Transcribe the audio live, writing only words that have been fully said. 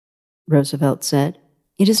Roosevelt said.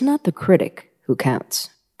 It is not the critic who counts.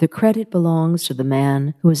 The credit belongs to the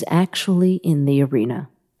man who is actually in the arena,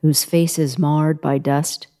 whose face is marred by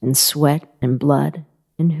dust and sweat and blood,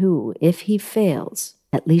 and who, if he fails,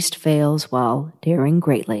 at least fails while daring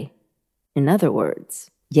greatly. In other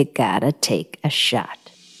words, you gotta take a shot.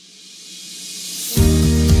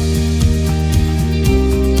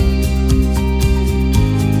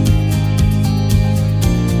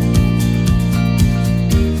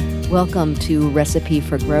 Welcome to Recipe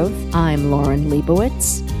for Growth. I'm Lauren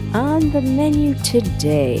Leibowitz. On the menu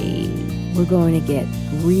today, we're going to get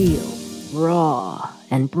real, raw,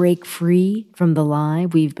 and break free from the lie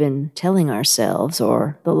we've been telling ourselves,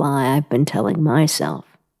 or the lie I've been telling myself.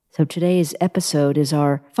 So today's episode is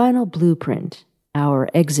our final blueprint, our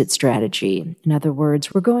exit strategy. In other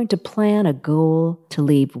words, we're going to plan a goal to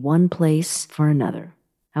leave one place for another.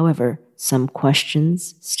 However, some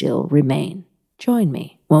questions still remain. Join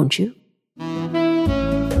me, won't you?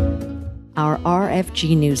 Our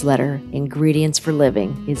RFG newsletter, Ingredients for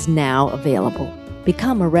Living, is now available.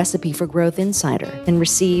 Become a Recipe for Growth insider and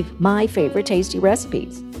receive my favorite tasty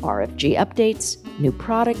recipes, RFG updates, new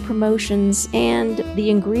product promotions, and the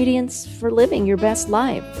ingredients for living your best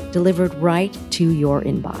life, delivered right to your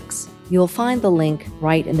inbox. You'll find the link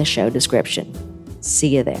right in the show description.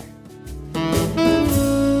 See you there.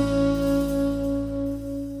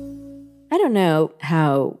 I don't know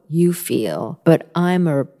how you feel, but I'm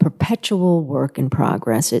a perpetual work in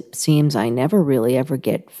progress. It seems I never really ever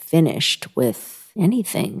get finished with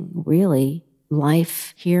anything, really.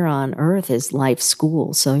 Life here on Earth is life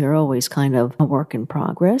school, so you're always kind of a work in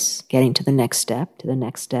progress, getting to the next step, to the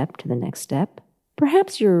next step, to the next step.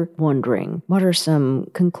 Perhaps you're wondering, what are some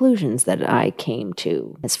conclusions that I came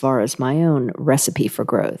to as far as my own recipe for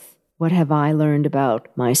growth? What have I learned about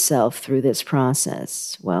myself through this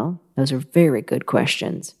process? Well, those are very good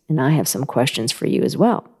questions, and I have some questions for you as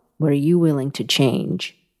well. What are you willing to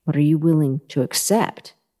change? What are you willing to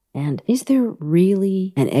accept? And is there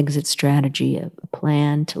really an exit strategy, a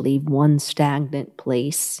plan to leave one stagnant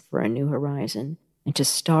place for a new horizon and to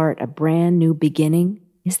start a brand new beginning?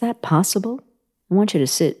 Is that possible? I want you to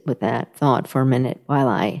sit with that thought for a minute while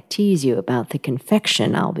I tease you about the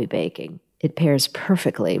confection I'll be baking. It pairs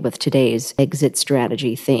perfectly with today's exit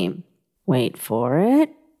strategy theme. Wait for it.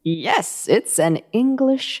 Yes, it's an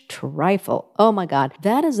English trifle. Oh my God,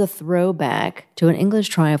 that is a throwback to an English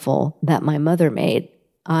trifle that my mother made.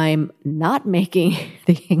 I'm not making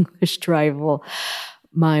the English trifle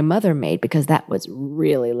my mother made because that was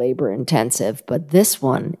really labor intensive, but this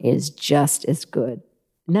one is just as good.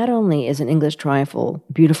 Not only is an English trifle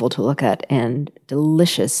beautiful to look at and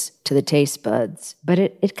delicious to the taste buds, but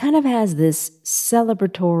it kind of has this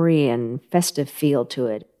celebratory and festive feel to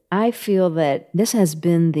it. I feel that this has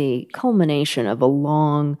been the culmination of a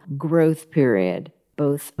long growth period,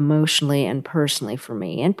 both emotionally and personally for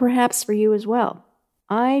me, and perhaps for you as well.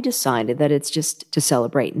 I decided that it's just to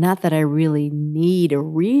celebrate. Not that I really need a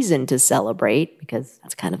reason to celebrate, because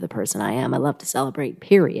that's kind of the person I am. I love to celebrate,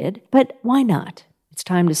 period. But why not? It's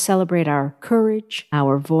time to celebrate our courage,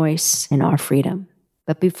 our voice, and our freedom.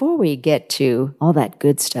 But before we get to all that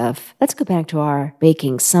good stuff, let's go back to our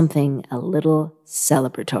baking something a little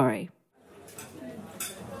celebratory.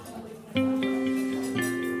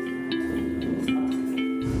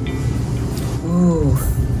 Ooh,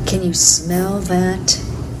 can you smell that?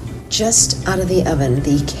 Just out of the oven,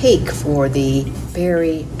 the cake for the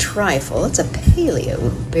berry trifle. It's a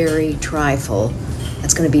paleo berry trifle.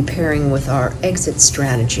 That's going to be pairing with our exit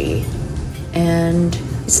strategy. And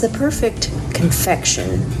it's the perfect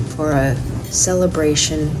confection for a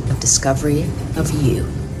celebration of discovery of you.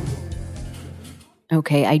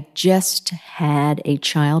 Okay, I just had a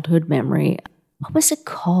childhood memory. What was it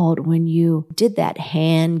called when you did that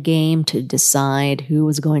hand game to decide who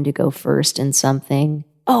was going to go first in something?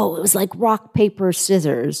 Oh, it was like rock, paper,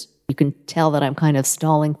 scissors. You can tell that I'm kind of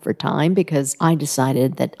stalling for time because I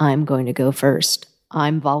decided that I'm going to go first.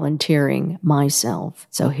 I'm volunteering myself.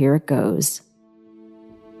 So here it goes.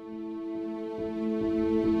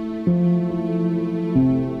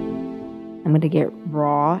 I'm going to get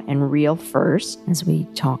raw and real first, as we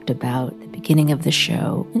talked about at the beginning of the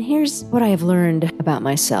show. And here's what I have learned about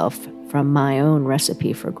myself from my own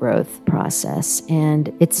recipe for growth process.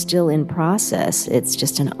 And it's still in process. It's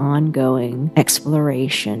just an ongoing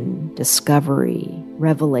exploration, discovery,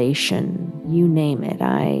 revelation, you name it.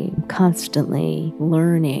 I'm constantly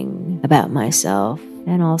learning about myself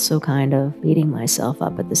and also kind of beating myself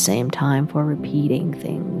up at the same time for repeating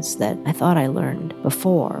things that I thought I learned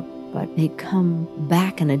before. but they come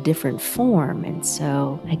back in a different form. And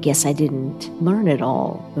so I guess I didn't learn it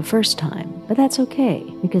all the first time. But that's okay,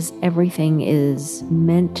 because everything is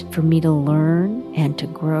meant for me to learn and to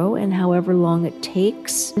grow, and however long it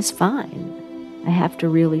takes is fine. I have to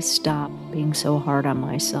really stop being so hard on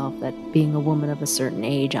myself that being a woman of a certain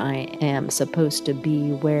age, I am supposed to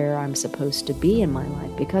be where I'm supposed to be in my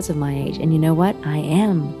life because of my age. And you know what? I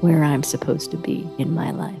am where I'm supposed to be in my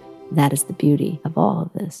life. That is the beauty of all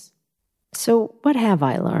of this. So what have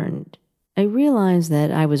I learned? I realized that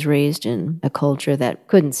I was raised in a culture that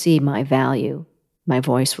couldn't see my value. My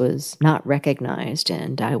voice was not recognized,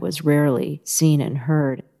 and I was rarely seen and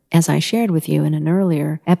heard. As I shared with you in an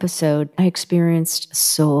earlier episode, I experienced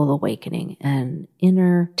soul awakening, an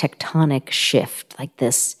inner tectonic shift, like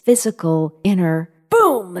this physical inner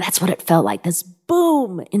boom. That's what it felt like, this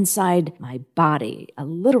boom inside my body, a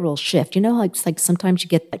literal shift. You know, like sometimes you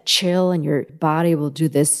get a chill and your body will do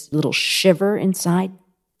this little shiver inside.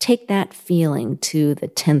 Take that feeling to the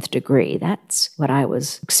 10th degree. That's what I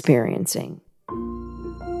was experiencing.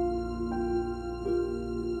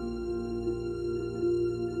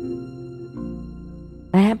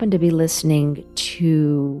 I happened to be listening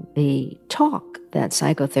to a talk that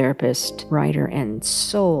psychotherapist, writer, and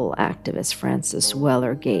soul activist Francis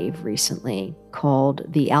Weller gave recently called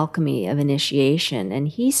The Alchemy of Initiation. And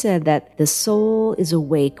he said that the soul is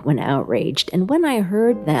awake when outraged. And when I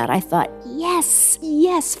heard that, I thought,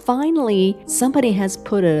 yes, finally, somebody has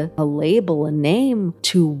put a label, a name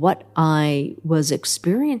to what I was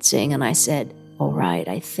experiencing. And I said, all right,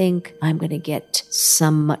 I think I'm going to get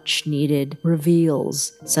some much needed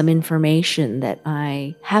reveals, some information that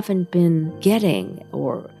I haven't been getting,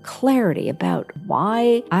 or clarity about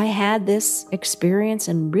why I had this experience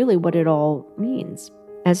and really what it all means.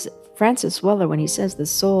 As Francis Weller, when he says the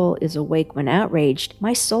soul is awake when outraged,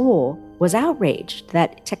 my soul was outraged.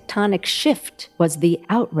 That tectonic shift was the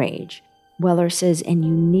outrage. Weller says, and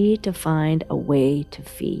you need to find a way to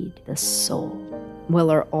feed the soul.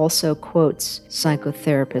 Weller also quotes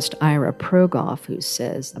psychotherapist Ira Progoff, who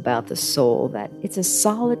says about the soul that it's a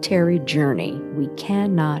solitary journey we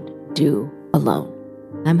cannot do alone.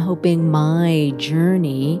 I'm hoping my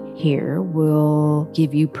journey here will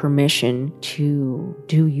give you permission to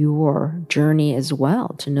do your journey as well,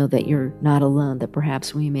 to know that you're not alone, that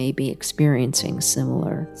perhaps we may be experiencing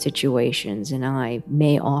similar situations, and I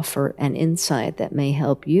may offer an insight that may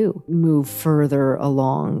help you move further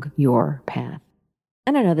along your path.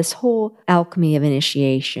 I don't know, this whole alchemy of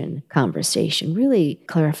initiation conversation really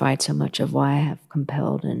clarified so much of why I have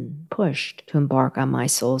compelled and pushed to embark on my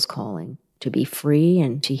soul's calling, to be free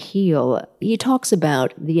and to heal. He talks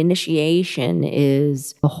about the initiation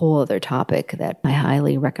is a whole other topic that I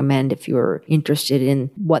highly recommend if you're interested in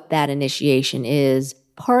what that initiation is.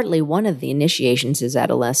 Partly one of the initiations is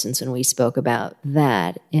adolescence, and we spoke about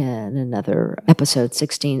that in another episode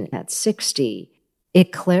 16 at 60.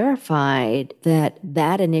 It clarified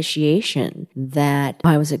that initiation that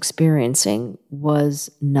I was experiencing was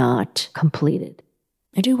not completed.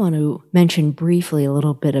 I do want to mention briefly a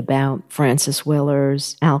little bit about Francis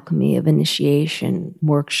Weller's Alchemy of Initiation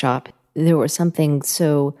workshop. There was something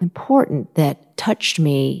so important that touched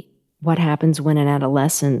me, what happens when an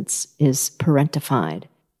adolescent is parentified.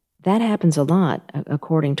 That happens a lot,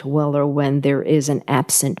 according to Weller, when there is an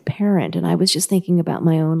absent parent. And I was just thinking about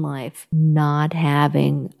my own life, not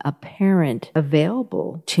having a parent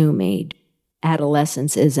available to me.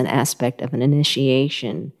 Adolescence is an aspect of an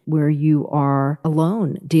initiation where you are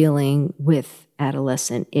alone dealing with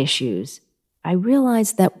adolescent issues. I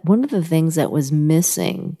realized that one of the things that was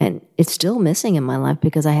missing, and it's still missing in my life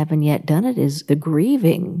because I haven't yet done it, is the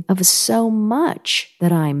grieving of so much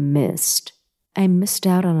that I missed. I missed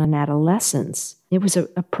out on an adolescence. It was a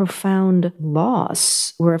profound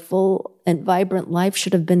loss where a full and vibrant life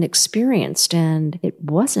should have been experienced, and it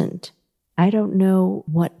wasn't. I don't know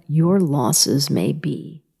what your losses may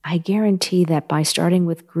be. I guarantee that by starting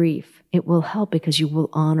with grief, it will help because you will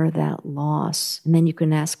honor that loss. And then you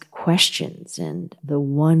can ask questions. And the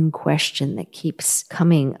one question that keeps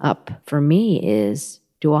coming up for me is,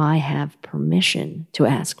 do I have permission to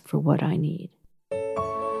ask for what I need?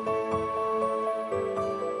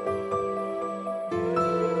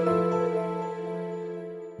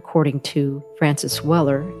 According to Francis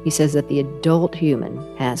Weller, he says that the adult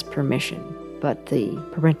human has permission, but the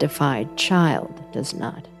parentified child does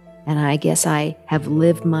not. And I guess I have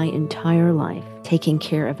lived my entire life taking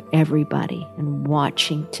care of everybody and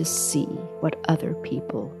watching to see what other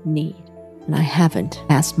people need. And I haven't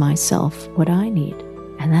asked myself what I need.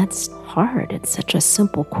 And that's hard. It's such a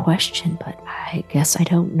simple question, but I guess I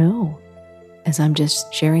don't know. as I'm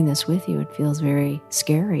just sharing this with you, it feels very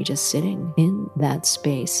scary just sitting in that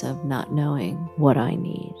space of not knowing what I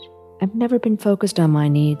need. I've never been focused on my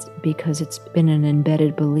needs because it's been an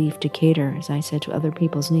embedded belief to cater, as I said, to other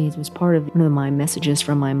people's needs. It was part of one of my messages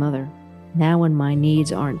from my mother. Now when my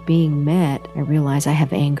needs aren't being met, I realize I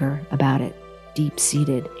have anger about it.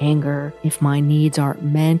 Deep-seated anger if my needs aren't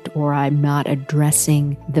met or I'm not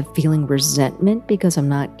addressing the feeling resentment because I'm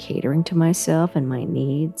not catering to myself and my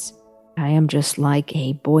needs. I am just like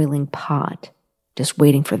a boiling pot, just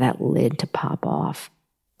waiting for that lid to pop off.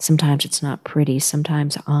 Sometimes it's not pretty.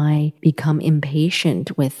 Sometimes I become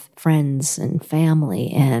impatient with friends and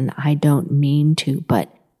family, and I don't mean to, but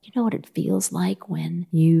you know what it feels like when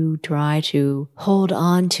you try to hold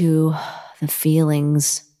on to the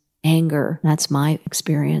feelings, anger, that's my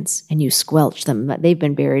experience, and you squelch them. They've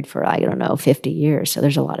been buried for, 50 years, so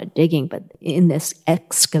there's a lot of digging. But in this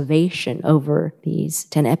excavation over these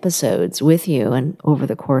 10 episodes with you and over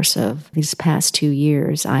the course of these past 2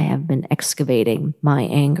 years, I have been excavating my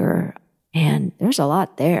anger, and there's a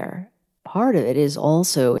lot there. Part of it is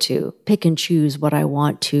also to pick and choose what I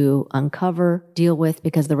want to uncover, deal with,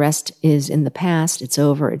 because the rest is in the past. It's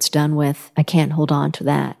over. It's done with. I can't hold on to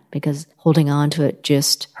that because holding on to it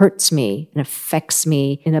just hurts me and affects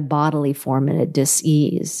me in a bodily form and a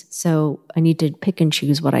dis-ease. So I need to pick and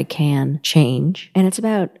choose what I can change. And it's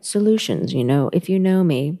about solutions. If you know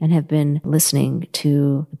me and have been listening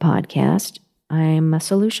to the podcast, I'm a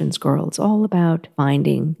solutions girl. It's all about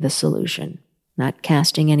finding the solution. Not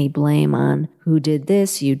casting any blame on who did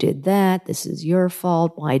this, you did that, this is your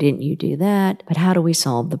fault, why didn't you do that? But how do we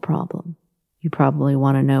solve the problem? You probably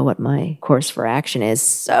want to know what my course for action is.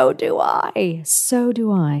 So do I.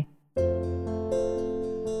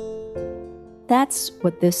 That's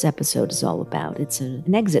what this episode is all about. It's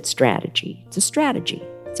an exit strategy. It's a strategy.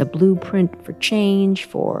 It's a blueprint for change,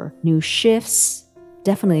 for new shifts.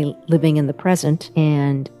 Definitely living in the present,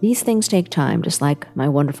 and these things take time, just like my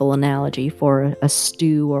wonderful analogy for a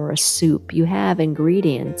stew or a soup. You have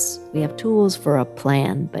ingredients, we have tools for a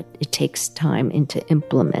plan, but it takes time into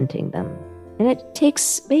implementing them. And it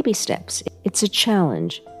takes baby steps. It's a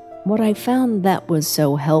challenge. What I found that was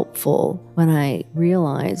so helpful when I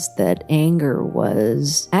realized that anger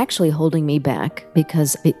was actually holding me back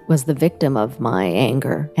because it was the victim of my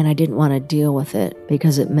anger, and I didn't want to deal with it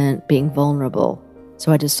because it meant being vulnerable.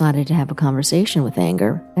 So I decided to have a conversation with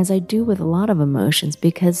anger, as I do with a lot of emotions,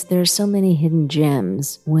 because there's so many hidden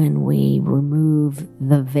gems when we remove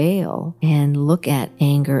the veil and look at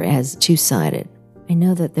anger as two-sided. I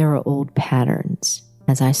know that there are old patterns.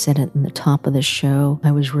 As I said at the top of the show,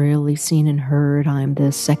 I was rarely seen and heard. I'm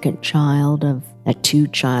the second child of a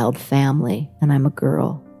 2-child family, and I'm a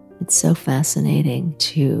girl. It's so fascinating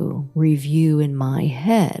to review in my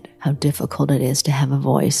head how difficult it is to have a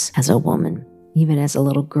voice as a woman. Even as a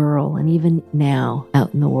little girl, and even now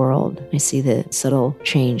out in the world, I see the subtle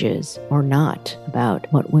changes, or not, about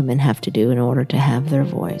what women have to do in order to have their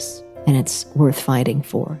voice. And it's worth fighting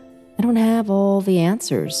for. I don't have all the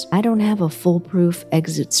answers. I don't have a foolproof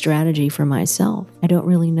exit strategy for myself. I don't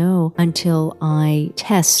really know until I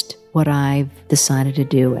test what I've decided to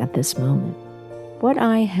do at this moment. What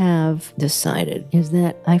I have decided is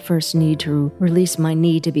that I first need to release my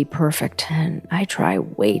need to be perfect, and I try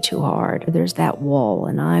way too hard. There's that wall,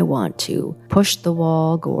 and I want to push the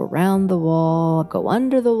wall, go around the wall, go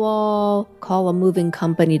under the wall, call a moving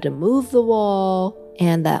company to move the wall,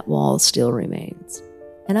 and that wall still remains.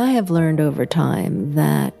 And I have learned over time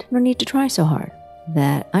that I don't need to try so hard,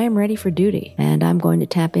 that I am ready for duty, and I'm going to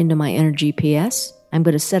tap into my inner GPS. I'm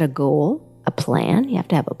going to set a goal, a plan. You have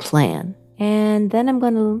to have a plan. And then I'm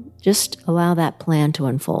going to just allow that plan to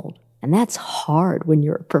unfold. And that's hard when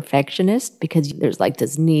you're a perfectionist because there's like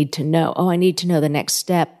this need to know, I need to know the next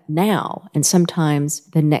step now. And sometimes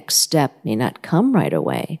the next step may not come right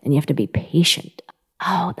away, and you have to be patient.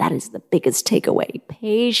 Oh, that is the biggest takeaway.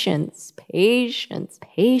 Patience,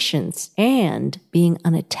 and being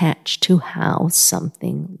unattached to how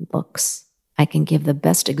something looks. I can give the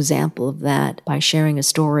best example of that by sharing a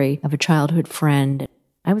story of a childhood friend.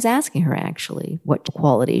 I was asking her actually what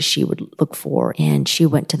qualities she would look for, and she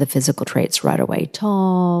went to the physical traits right away.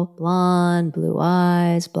 Tall, blonde, blue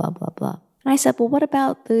eyes, blah, blah, blah. And I said, well, what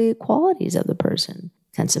about the qualities of the person?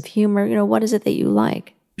 Sense of humor, what is it that you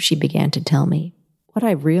like? She began to tell me. What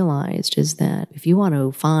I realized is that if you want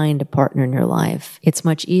to find a partner in your life, it's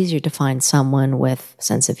much easier to find someone with a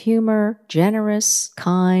sense of humor, generous,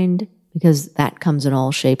 kind, because that comes in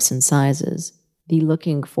all shapes and sizes. Be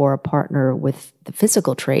looking for a partner with the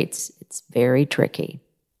physical traits, it's very tricky.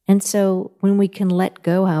 And so when we can let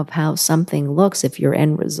go of how something looks, if your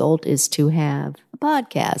end result is to have a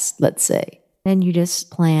podcast, let's say, then you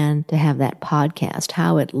just plan to have that podcast.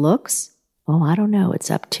 How it looks, oh, I don't know.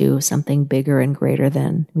 It's up to something bigger and greater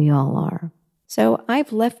than we all are. So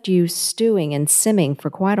I've left you stewing and simming for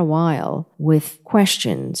quite a while with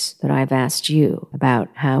questions that I've asked you about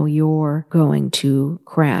how you're going to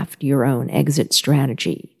craft your own exit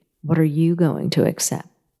strategy. What are you going to accept?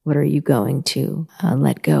 What are you going to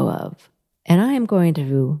let go of? And I am going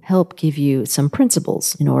to help give you some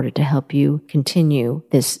principles in order to help you continue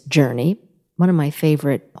this journey. One of my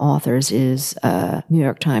favorite authors is New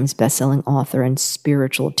York Times bestselling author and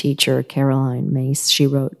spiritual teacher, Caroline Myss. She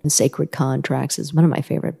wrote The Sacred Contracts, is one of my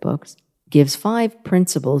favorite books. Gives 5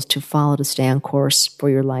 principles to follow to stay on course for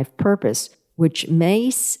your life purpose, which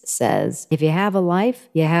Myss says, if you have a life,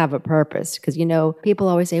 you have a purpose. Because, people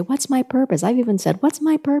always say, what's my purpose? I've even said, what's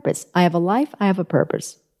my purpose? I have a life, I have a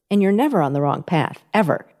purpose. And you're never on the wrong path,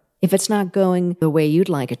 ever. If it's not going the way you'd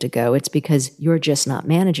like it to go, it's because you're just not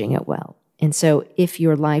managing it well. And so if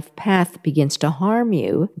your life path begins to harm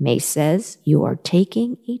you, Myss says, you are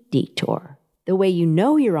taking a detour. The way you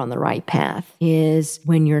know you're on the right path is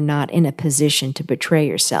when you're not in a position to betray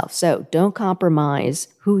yourself. So don't compromise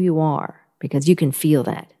who you are, because you can feel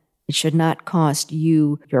that. It should not cost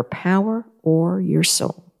you your power or your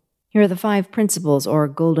soul. Here are the 5 principles, or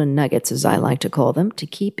golden nuggets as I like to call them, to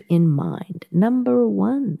keep in mind. Number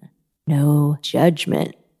 1, no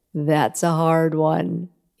judgment. That's a hard one.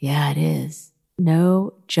 Yeah, it is.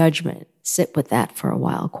 No judgment. Sit with that for a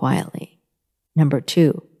while quietly. Number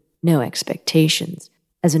 2, no expectations.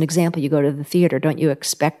 As an example, you go to the theater, don't you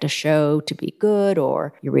expect a show to be good?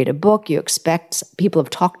 Or you read a book, you expect, people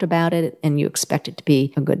have talked about it, and you expect it to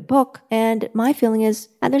be a good book. And my feeling is,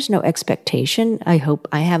 there's no expectation. I hope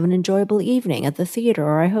I have an enjoyable evening at the theater,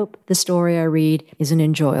 or I hope the story I read is an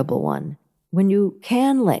enjoyable one. When you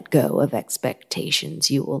can let go of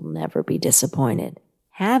expectations, you will never be disappointed.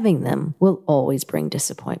 Having them will always bring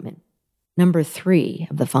disappointment. Number 3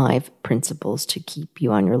 of the 5 principles to keep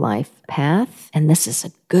you on your life path, and this is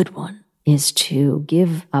a good one, is to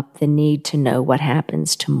give up the need to know what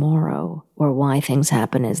happens tomorrow or why things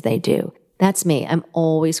happen as they do. That's me. I'm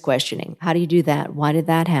always questioning. How do you do that? Why did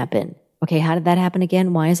that happen? Okay, how did that happen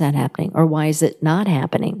again? Why is that happening? Or why is it not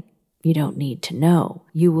happening? You don't need to know.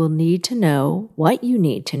 You will need to know what you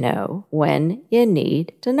need to know when you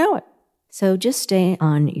need to know it. So just stay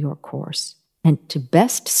on your course. And to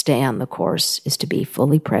best stay on the course is to be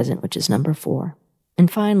fully present, which is number 4. And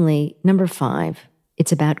finally, number 5,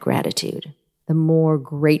 it's about gratitude. The more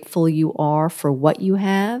grateful you are for what you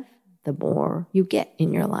have, the more you get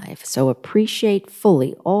in your life. So appreciate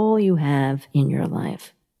fully all you have in your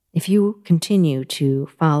life. If you continue to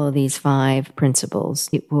follow these 5 principles,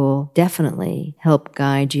 it will definitely help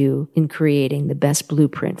guide you in creating the best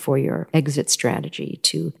blueprint for your exit strategy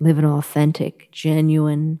to live an authentic,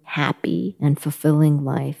 genuine, happy, and fulfilling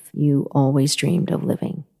life you always dreamed of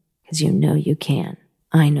living. Because you know you can.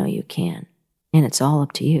 I know you can. And it's all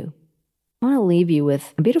up to you. I want to leave you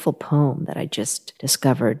with a beautiful poem that I just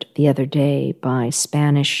discovered the other day by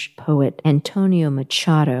Spanish poet Antonio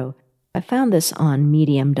Machado. I found this on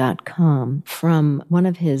medium.com from one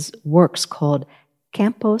of his works called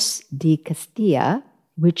Campos de Castilla,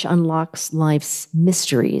 which unlocks life's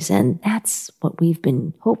mysteries. And that's what we've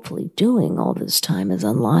been hopefully doing all this time, is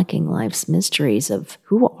unlocking life's mysteries of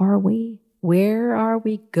who are we, where are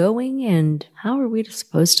we going, and how are we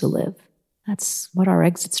supposed to live. That's what our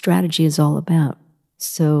exit strategy is all about.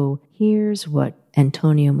 So here's what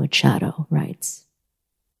Antonio Machado writes.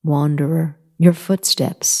 Wanderer, your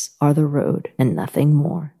footsteps are the road and nothing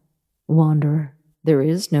more. Wanderer, there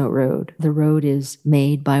is no road. The road is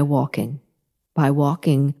made by walking. By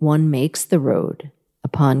walking, one makes the road.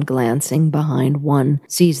 Upon glancing behind, one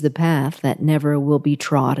sees the path that never will be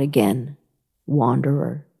trod again.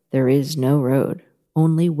 Wanderer, there is no road,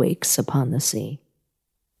 only wakes upon the sea.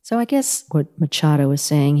 So I guess what Machado is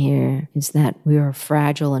saying here is that we are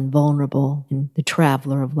fragile and vulnerable in the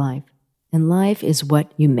traveler of life. And life is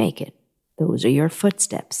what you make it. Those are your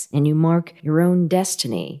footsteps, and you mark your own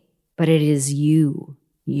destiny. But it is you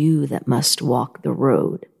that must walk the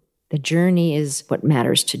road. The journey is what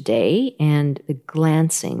matters today, and the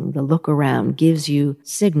glancing, the look around gives you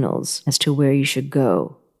signals as to where you should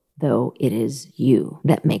go, though it is you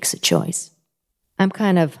that makes a choice. I'm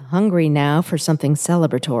kind of hungry now for something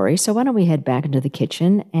celebratory, so why don't we head back into the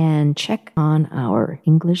kitchen and check on our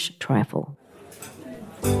English trifle.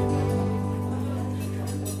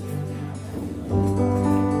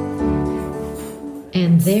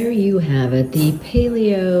 And there you have it, the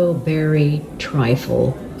Paleo Berry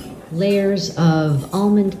Trifle. Layers of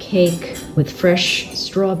almond cake with fresh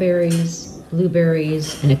strawberries,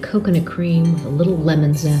 blueberries, and a coconut cream with a little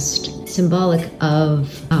lemon zest, symbolic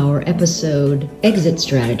of our episode Exit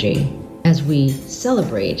Strategy, as we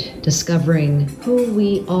celebrate discovering who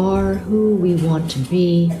we are, who we want to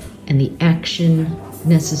be, and the action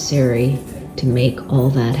necessary to make all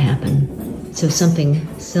that happen. So something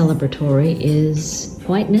celebratory is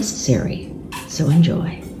quite necessary. So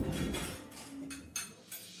enjoy.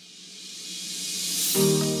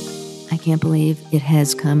 I can't believe it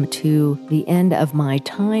has come to the end of my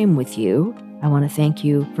time with you. I want to thank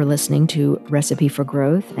you for listening to Recipe for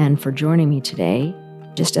Growth and for joining me today.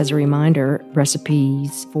 Just as a reminder,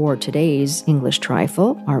 recipes for today's English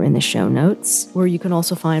trifle are in the show notes, where you can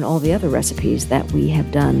also find all the other recipes that we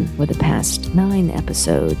have done for the past 9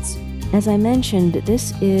 episodes. As I mentioned,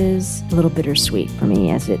 this is a little bittersweet for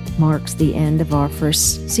me as it marks the end of our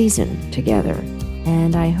first season together.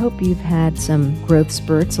 And I hope you've had some growth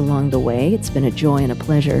spurts along the way. It's been a joy and a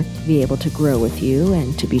pleasure to be able to grow with you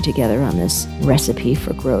and to be together on this Recipe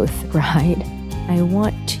for Growth ride. I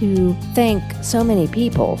want to thank so many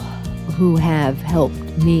people who have helped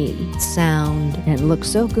me sound and look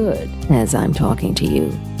so good as I'm talking to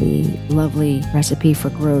you. The lovely Recipe for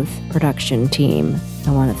Growth production team.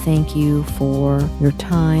 I want to thank you for your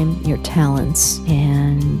time, your talents,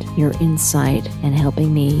 and your insight in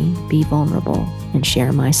helping me be vulnerable and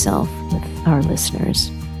share myself with our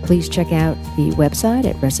listeners. Please check out the website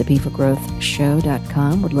at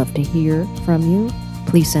recipeforgrowthshow.com. Would love to hear from you.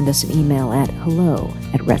 Please send us an email at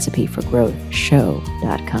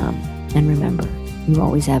hello@recipeforgrowthshow.com. And remember, you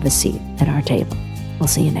always have a seat at our table. We'll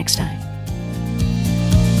see you next time.